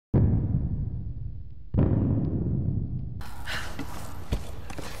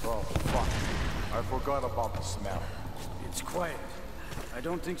I forgot about the smell. It's quiet. I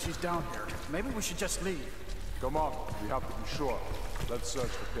don't think she's down here. Maybe we should just leave. Come on, we have to be sure. Let's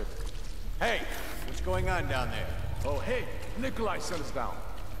search the pit. Hey, what's going on down there? Oh, hey, Nikolai sent us down.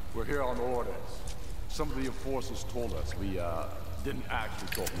 We're here on orders. Some of the enforcers told us we, didn't actually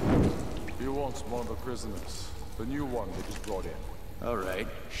talk to him. He wants one of the prisoners. The new one they just brought in. All right,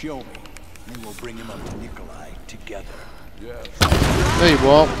 show me. Then we'll bring him up to Nikolai together. Yes. There you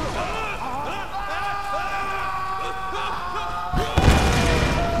go.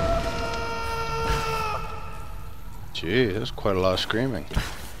 Gee, there's quite a lot of screaming.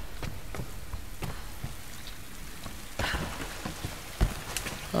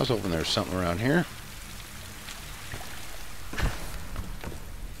 I was hoping there was something around here.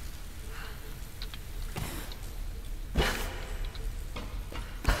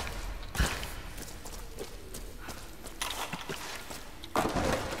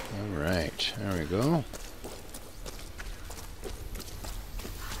 Alright, there we go.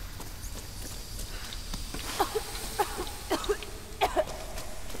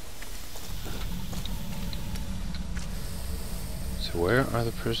 So where are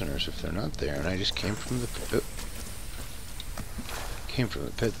the prisoners if they're not there? And I just came from the pit. Came from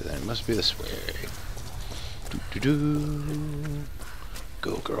the pit, then it must be this way. Doo-doo-doo.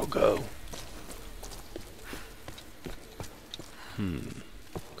 Go, girl, go.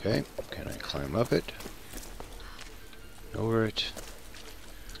 Okay, can I climb up it? Over it?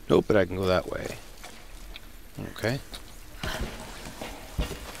 Nope, but I can go that way. Okay.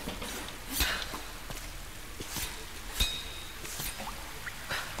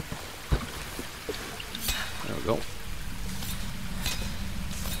 There we go.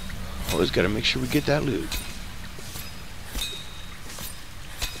 Always gotta make sure we get that loot.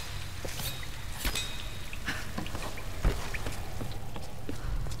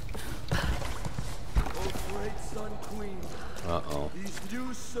 Uh-oh. These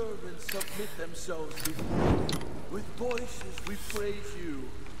new servants submit themselves before you. With voices we praise you.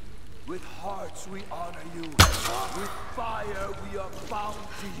 With hearts we honor you. With fire we are bound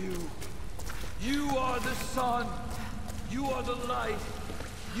to you. You are the sun. You are the light.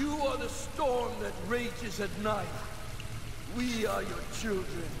 You are the storm that rages at night. We are your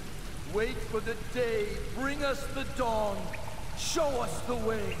children. Wait for the day. Bring us the dawn. Show us the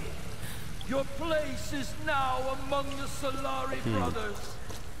way. Your place is now among the Solari brothers.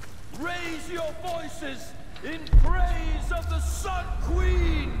 Raise your voices in praise of the Sun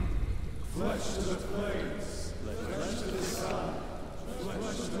Queen! Flesh to the flames, flesh to the sun,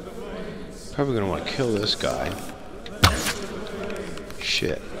 flesh to the flames. Probably gonna want to kill this guy.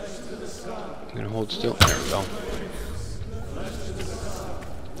 Shit. I'm gonna hold still. There we go.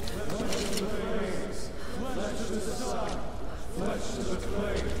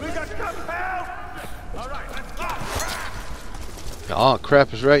 We got help! All right, let's go! Oh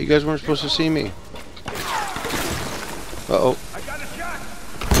crap is right. You guys weren't supposed to see me. Uh-oh. I got a shot!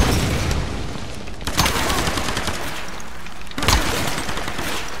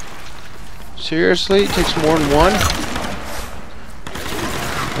 Seriously? It takes more than one?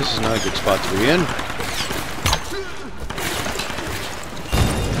 This is not a good spot to be in.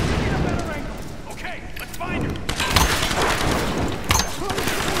 Okay, let's find her!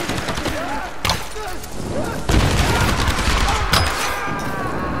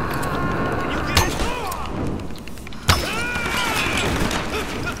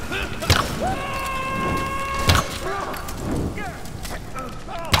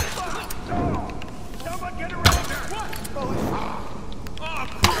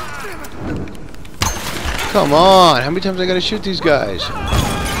 Come on! How many times I gotta shoot these guys?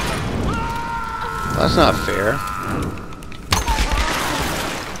 That's not fair.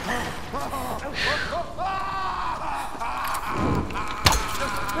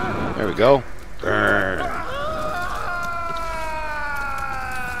 There we go. Burn.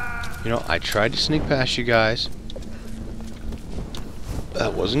 You know, I tried to sneak past you guys.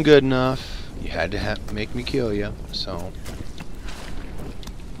 That wasn't good enough. You had to make me kill you, so...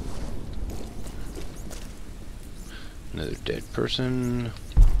 Another dead person.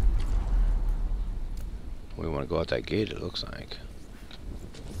 We want to go out that gate, it looks like.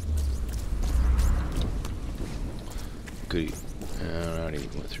 Goody. I already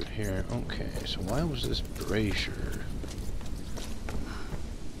went through here. Okay, so why was this brazier?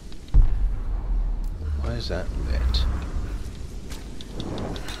 Why is that lit?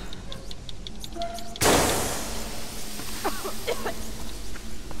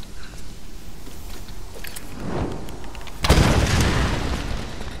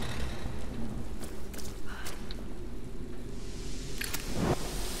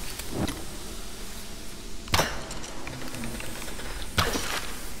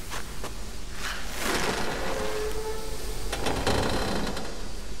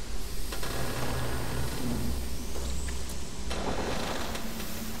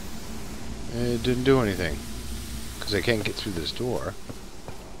 It didn't do anything. Because I can't get through this door.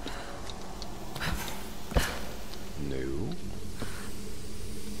 No.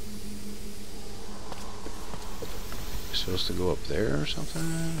 Supposed to go up there or something?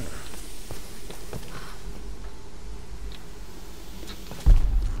 Or?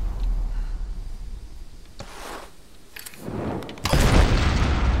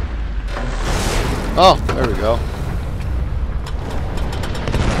 Oh, there we go.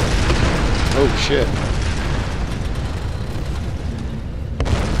 Oh shit.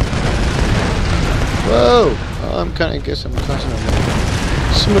 Whoa! Oh, I guess I'm causing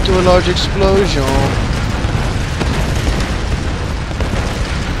somewhat of a large explosion.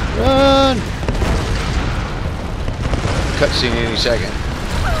 Run! Cutscene any second.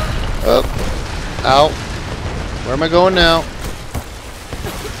 Up. Out. Where am I going now?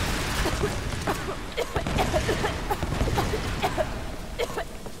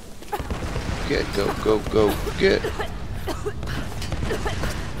 Get, go, go, go, get.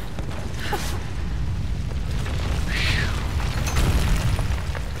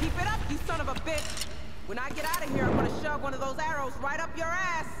 Keep it up, you son of a bitch. When I get out of here, I'm gonna shove one of those arrows right up your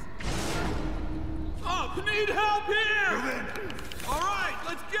ass. Oh, need help here! All right,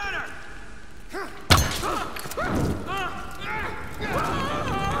 let's get her!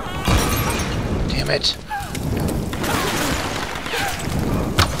 Damn it.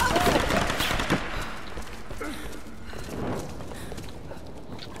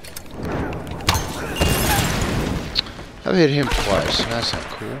 I've hit him twice. That's not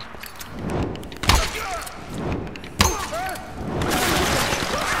cool.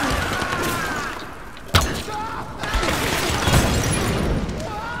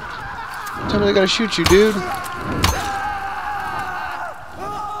 Tell me they gotta shoot you, dude.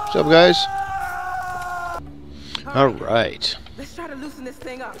 What's up, guys? Alright. Let's try to loosen this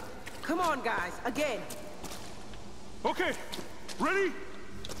thing up. Come on, guys, again. Okay, ready?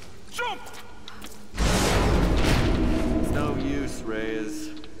 Jump! It's no use, Reyes.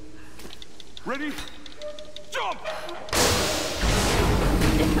 Ready? Jump!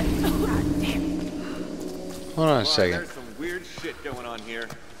 Hold on a second. There's some weird shit going on here.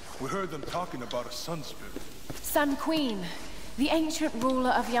 We heard them talking about a sun spirit. Sun Queen, the ancient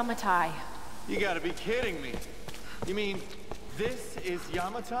ruler of Yamatai. You gotta be kidding me. You mean this is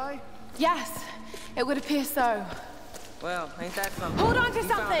Yamatai? Yes, it would appear so. Well, ain't that something? Hold on to We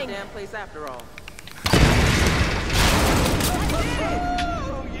found something! the damn place after all.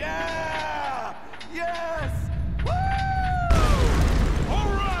 Oh, yeah! Yes! Woo! All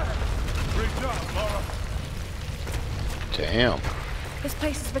right! Great job, Laura. Damn. This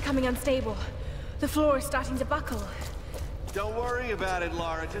place is becoming unstable. The floor is starting to buckle. Don't worry about it,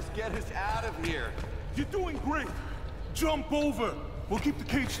 Laura. Just get us out of here. You're doing great. Jump over. We'll keep the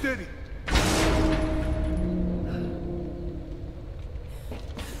cage steady.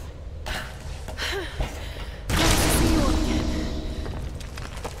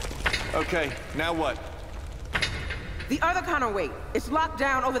 Okay, now what? The other counterweight. It's locked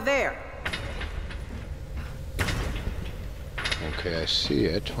down over there. Okay, I see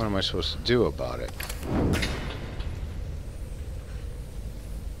it. What am I supposed to do about it?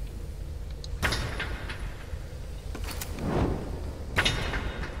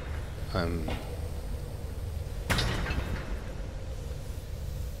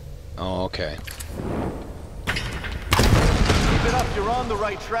 Oh, okay. Keep it up, you're on the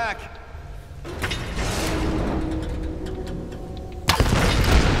right track.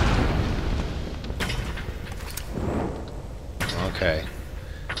 Okay.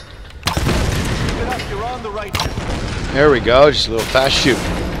 Keep it up, you're on the right track. There we go. Just a little fast shooting.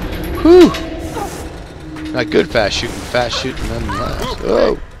 Whew! Not good fast shooting nonetheless.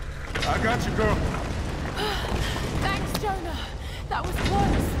 Oh! I got you, girl. Thanks, Jonah. That was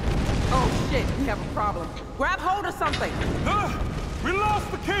close. Oh shit, we have a problem. Grab hold of something. We lost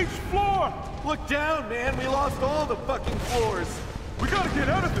the cage floor. Look down, man. We lost all the fucking floors. We gotta get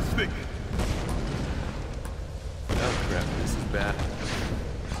out of this thing. Oh crap, this is bad.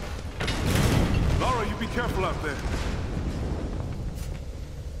 Laura, you be careful out there.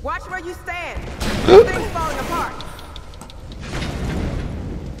 Watch where you stand. This thing's falling apart.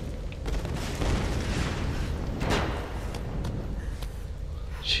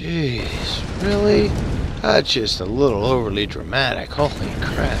 Jeez, really? That's just a little overly dramatic. Holy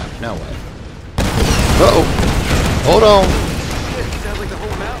crap. Now what? Uh-oh. Hold on. Shit, sounds like the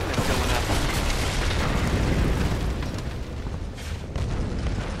whole mountain is going up.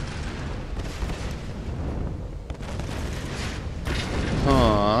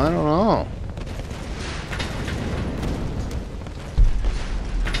 I don't know.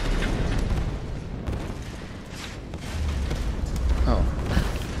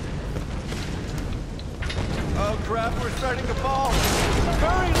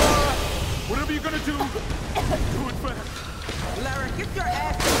 Whatever you're gonna do, do it fast. Lara, get your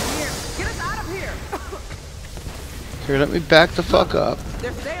ass in here. Get us out of here. Here, let me back the fuck up.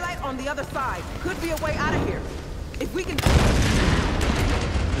 There's daylight on the other side. Could be a way out of here. If we can...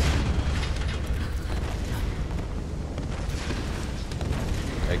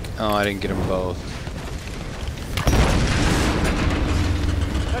 Oh, I didn't get them both.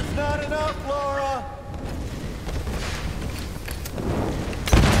 That's not enough, Laura!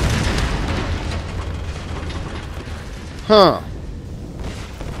 Huh.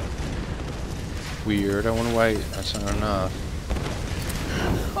 Weird. I wonder why that's not enough.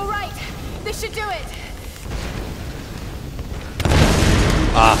 All right, this should do it.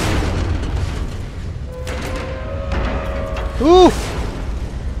 Ah. Ooh.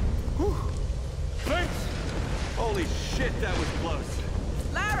 Thanks! Holy shit, that was close.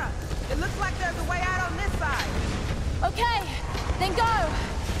 Lara, it looks like there's a way out on this side. Okay, then go.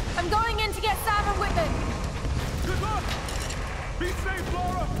 I'm going in to get Sam and Whitman. Good luck. Be safe,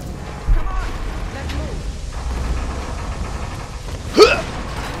 Laura. Come on, let's move.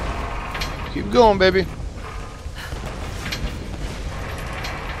 Keep going, baby.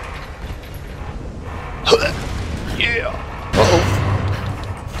 Yeah. Uh-oh.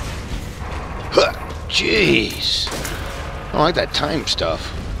 Jeez. I don't like that time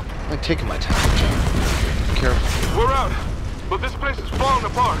stuff. I like taking my time. Be careful. We're out, but this place is falling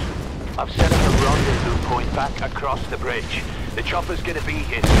apart. I've set up a rendezvous point back across the bridge. The chopper's gonna be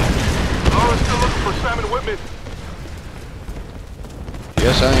here soon. Laura's still looking for Sam and Whitman.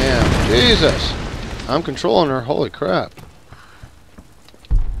 Yes, I am. Jesus. I'm controlling her. Holy crap.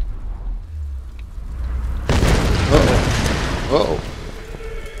 Uh-oh. Uh-oh.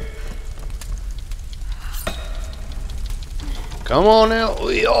 Come on now. Oh,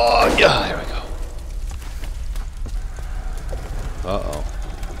 yeah, there we go. Uh-oh.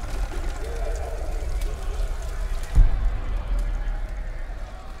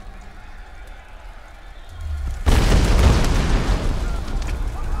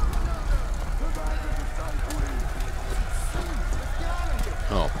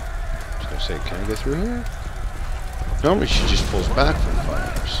 Oh. I was gonna say, can I get through here? Normally she just pulls back from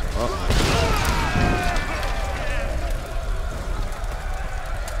fires. Uh-oh.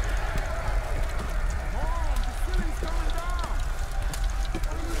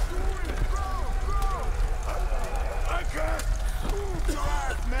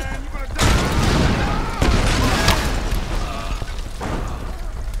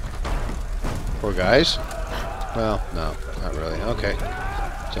 Poor guys. Well, no, not really. Okay.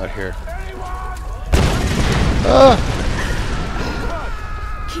 It's out here. Ah!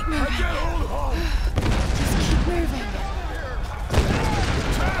 Keep moving. Just keep moving.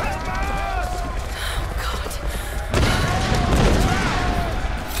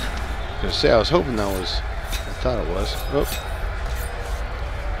 I was gonna say, I was hoping that was... I thought it was. Oh.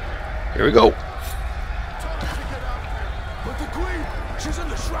 Here we go. But the queen, she's in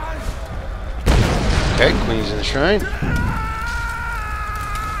the shrine. Okay, Queen's in the shrine.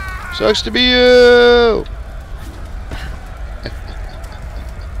 Sucks to be you!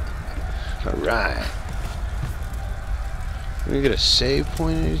 Alright. We gonna get a save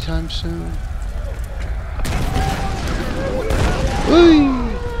point anytime soon? Whee!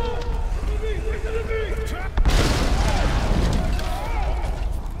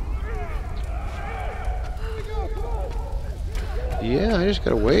 Yeah, I just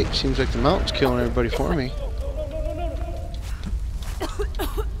gotta wait. Seems like the mountain's killing everybody for me.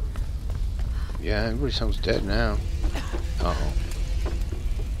 Yeah, everybody sounds dead now. Uh-oh.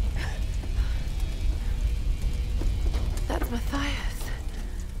 That's Matthias.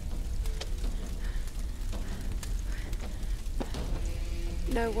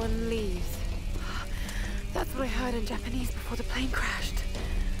 No one leaves. That's what I heard in Japanese before the plane crashed.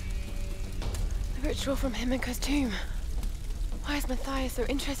 The ritual from Himiko's tomb. Why is Matthias so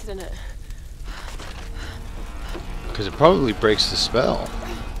interested in it? Because it probably breaks the spell.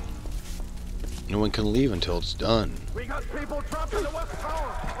 No one can leave until it's done. We got people trapped in the West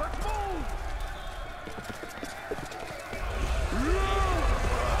Tower. Let's move!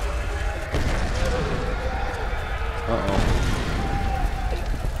 Uh-oh.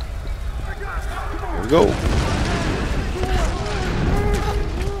 Here we go.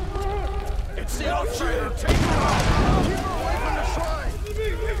 It's the outsider. Take her out. Keep her away from the shrine.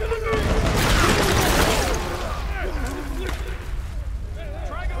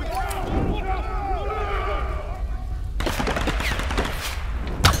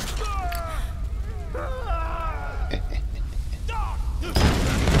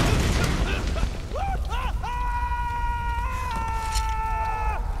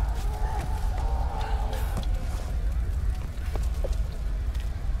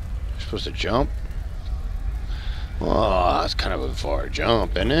 supposed to jump? Oh, that's kind of a far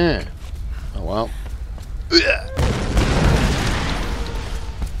jump, isn't it? Oh well.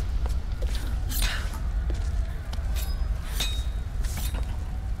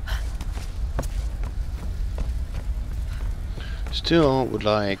 Still would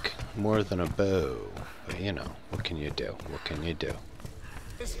like more than a bow, but you know, what can you do? What can you do?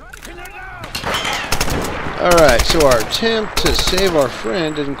 Alright, so our attempt to save our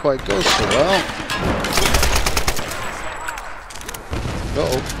friend didn't quite go so well.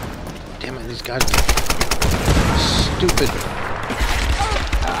 Uh-oh. Damn it, these guys are stupid.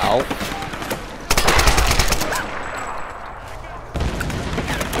 Ow.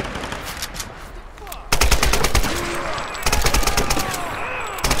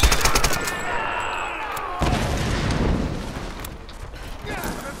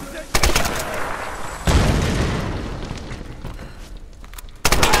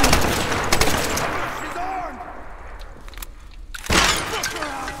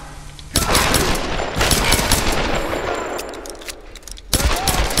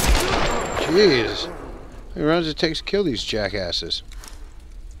 Jeez. How many rounds it takes to kill these jackasses?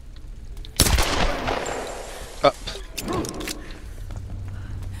 Up.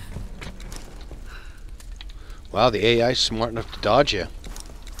 Wow, the AI's smart enough to dodge you.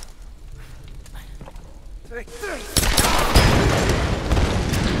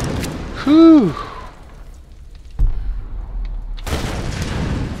 Whew.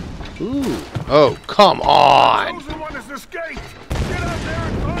 Ooh. Oh, come on. The one has escaped. Get out there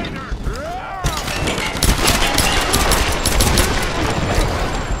and find her.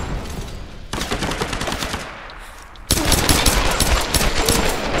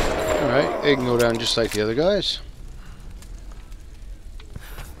 Alright, they can go down just like the other guys.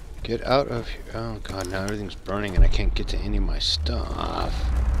 Get out of here. Oh god, now everything's burning and I can't get to any of my stuff.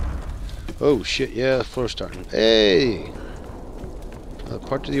 Oh shit, yeah, the floor's starting. Hey!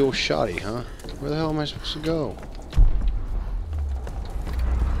 Part of the old shoddy, huh? Where the hell am I supposed to go?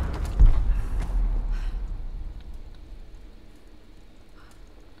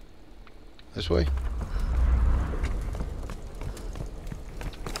 This way?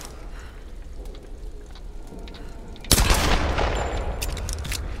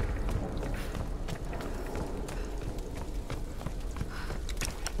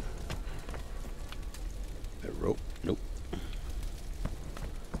 That rope? Nope.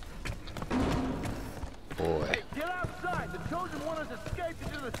 Boy. Get outside. The chosen one has escaped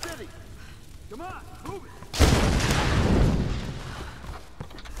into the city. Come on, move it.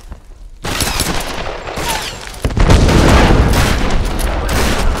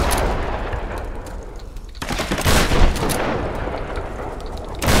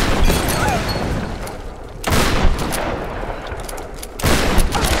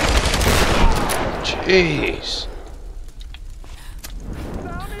 Jeez.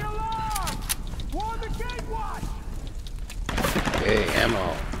 Sound the alarm! Warn the gate watch! Okay,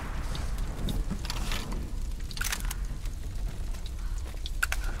 ammo.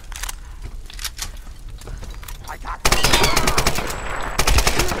 I got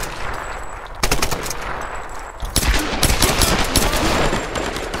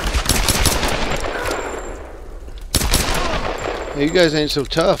Hey, you guys ain't so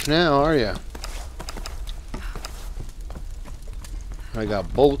tough now, are ya? I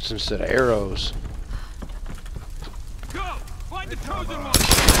got bolts instead of arrows. Go! Find the chosen one!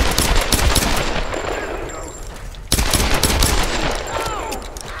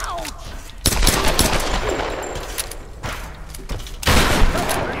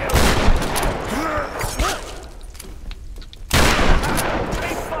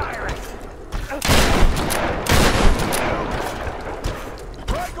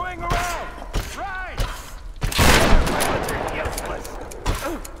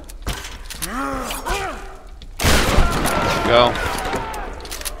 Go.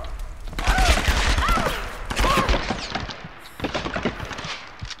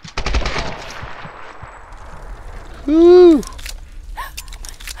 Woo! That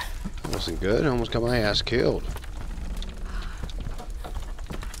wasn't good. I almost got my ass killed.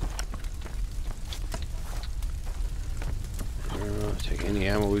 Take any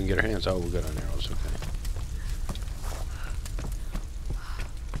ammo we can get our hands on. Oh, we got on arrows. Okay.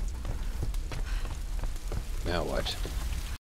 Now what?